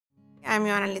I'm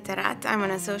Ioana Literat. I'm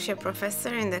an associate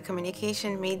professor in the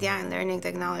Communication, Media, and Learning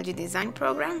Technology Design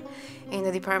program in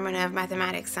the Department of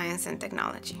Mathematics, Science, and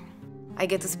Technology. I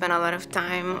get to spend a lot of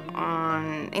time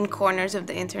in corners of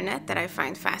the internet that I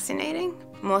find fascinating.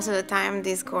 Most of the time,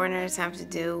 these corners have to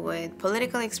do with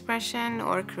political expression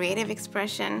or creative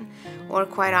expression, or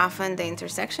quite often the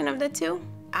intersection of the two.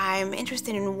 I'm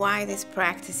interested in why these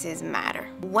practices matter.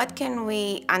 What can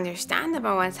we understand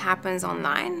about what happens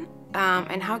online?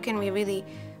 And how can we really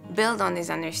build on these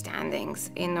understandings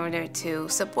in order to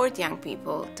support young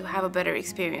people to have a better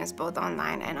experience both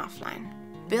online and offline?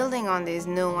 Building on these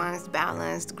nuanced,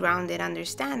 balanced, grounded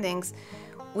understandings,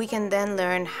 we can then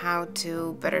learn how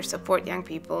to better support young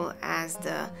people as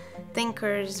the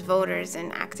thinkers, voters,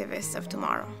 and activists of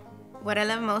tomorrow. What I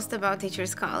love most about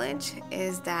Teachers College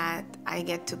is that I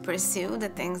get to pursue the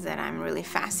things that I'm really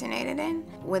fascinated in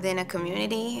within a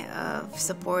community of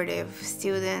supportive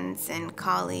students and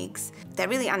colleagues that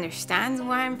really understands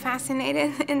why I'm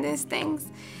fascinated in these things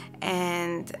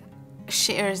and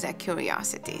shares that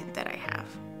curiosity that I have.